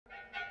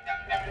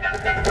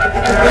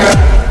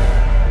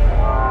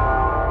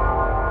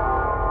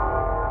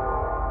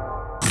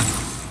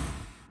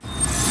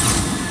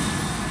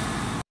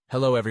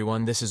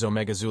this is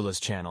OmegaZula's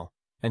channel,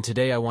 and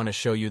today I want to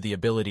show you the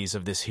abilities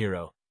of this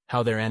hero,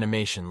 how their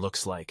animation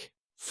looks like.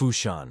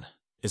 Fushan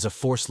is a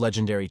Force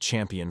legendary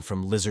champion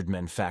from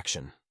Lizardmen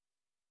faction.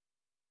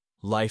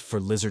 Life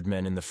for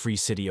Lizardmen in the free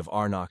city of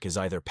Arnok is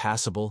either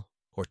passable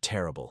or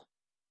terrible.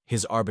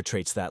 His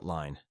arbitrates that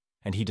line,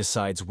 and he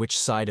decides which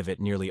side of it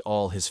nearly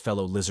all his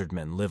fellow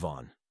Lizardmen live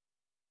on.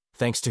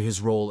 Thanks to his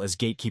role as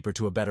gatekeeper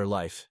to a better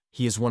life,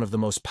 he is one of the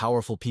most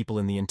powerful people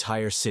in the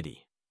entire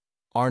city.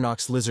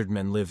 Arnok's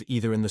Lizardmen live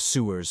either in the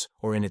sewers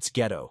or in its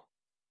ghetto.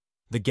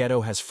 The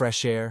ghetto has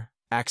fresh air,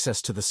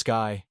 access to the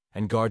sky,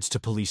 and guards to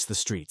police the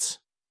streets.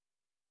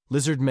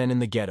 Lizardmen in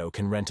the ghetto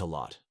can rent a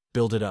lot,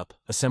 build it up,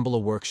 assemble a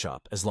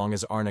workshop as long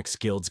as Arnok's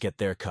guilds get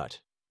their cut,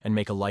 and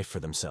make a life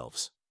for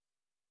themselves.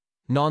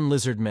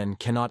 Non-Lizardmen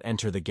cannot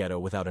enter the ghetto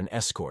without an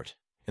escort,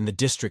 and the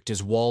district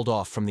is walled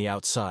off from the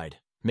outside,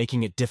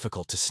 making it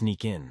difficult to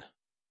sneak in.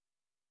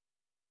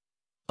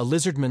 A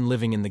Lizardman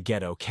living in the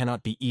ghetto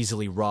cannot be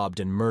easily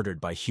robbed and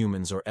murdered by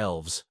humans or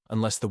elves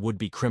unless the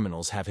would-be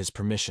criminals have his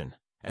permission,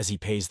 as he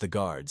pays the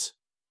guards.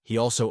 He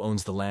also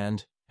owns the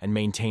land and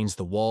maintains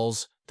the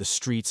walls, the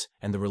streets,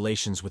 and the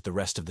relations with the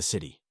rest of the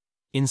city.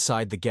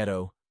 Inside the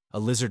ghetto, a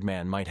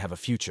Lizardman might have a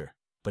future,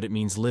 but it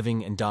means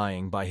living and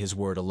dying by his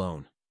word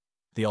alone.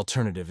 The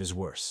alternative is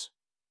worse.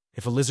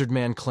 If a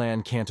Lizardman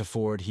clan can't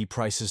afford he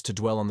prices to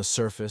dwell on the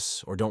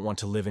surface or don't want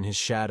to live in his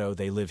shadow,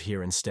 they live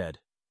here instead,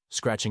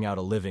 scratching out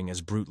a living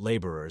as brute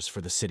laborers for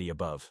the city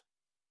above.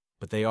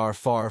 But they are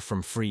far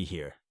from free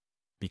here,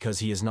 because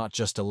he is not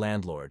just a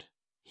landlord,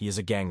 he is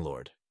a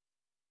ganglord.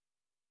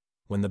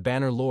 When the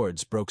Banner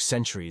Lords broke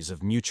centuries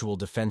of mutual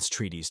defense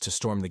treaties to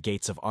storm the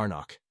gates of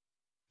Arnok,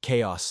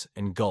 chaos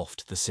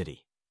engulfed the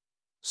city.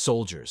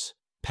 Soldiers,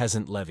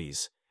 peasant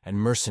levies, and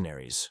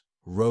mercenaries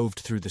roved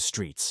through the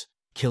streets,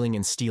 killing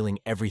and stealing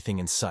everything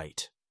in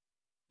sight.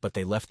 But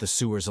they left the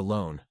sewers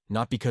alone,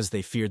 not because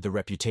they feared the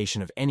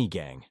reputation of any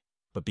gang,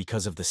 but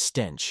because of the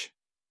stench.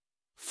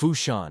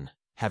 Fushan,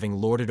 having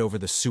lorded over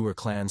the sewer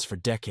clans for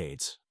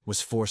decades,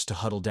 was forced to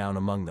huddle down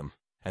among them,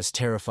 as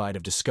terrified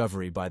of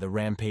discovery by the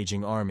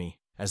rampaging army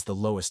as the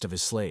lowest of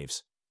his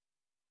slaves.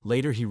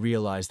 Later he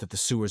realized that the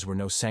sewers were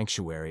no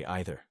sanctuary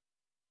either.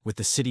 With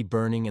the city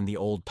burning and the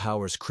old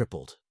powers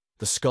crippled,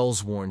 the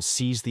Skullsworn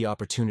seized the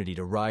opportunity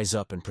to rise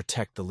up and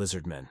protect the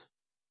Lizardmen.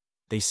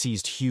 They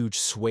seized huge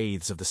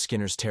swathes of the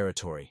Skinner's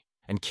territory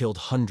and killed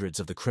hundreds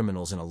of the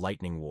criminals in a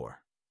lightning war.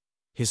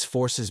 His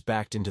forces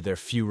backed into their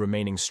few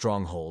remaining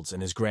strongholds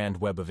and his grand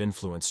web of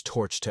influence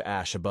torched to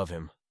ash above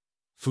him.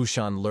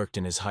 Fushan lurked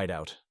in his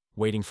hideout,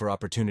 waiting for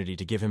opportunity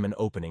to give him an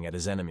opening at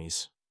his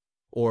enemies,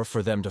 or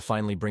for them to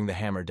finally bring the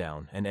hammer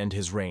down and end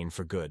his reign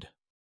for good.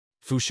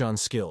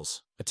 Fushan's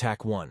skills: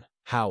 Attack 1,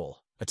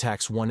 Howl,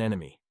 attacks one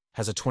enemy,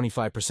 has a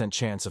 25%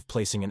 chance of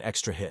placing an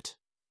extra hit.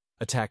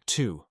 Attack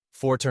 2,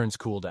 4 turns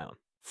cooldown,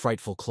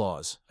 Frightful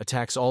Claws,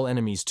 attacks all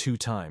enemies 2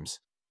 times.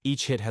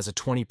 Each hit has a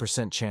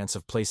 20% chance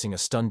of placing a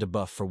stun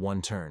debuff for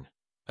 1 turn.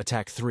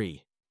 Attack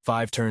 3,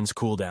 5 turns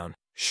cooldown,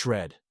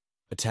 Shred,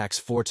 attacks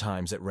 4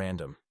 times at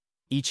random.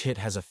 Each hit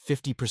has a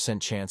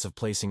 50% chance of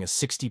placing a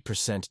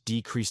 60%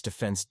 decreased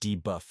defense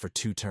debuff for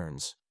 2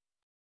 turns.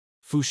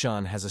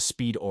 Fushan has a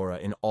speed aura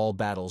in all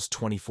battles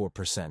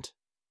 24%,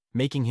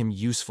 making him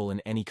useful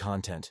in any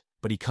content,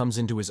 but he comes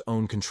into his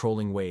own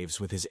controlling waves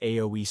with his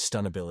AoE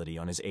stun ability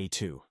on his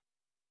A2.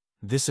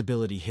 This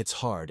ability hits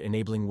hard,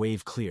 enabling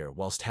wave clear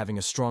whilst having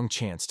a strong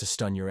chance to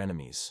stun your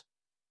enemies.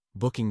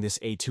 Booking this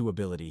A2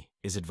 ability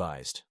is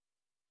advised.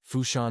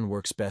 Fushan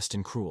works best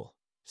in Cruel.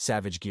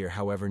 Savage Gear,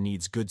 however,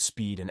 needs good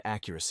speed and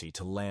accuracy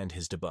to land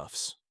his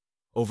debuffs.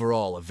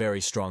 Overall, a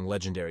very strong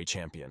legendary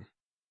champion.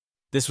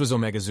 This was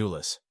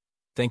OmegaZula's.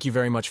 Thank you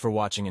very much for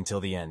watching until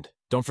the end.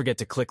 Don't forget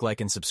to click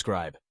like and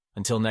subscribe.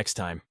 Until next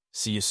time,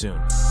 see you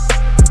soon.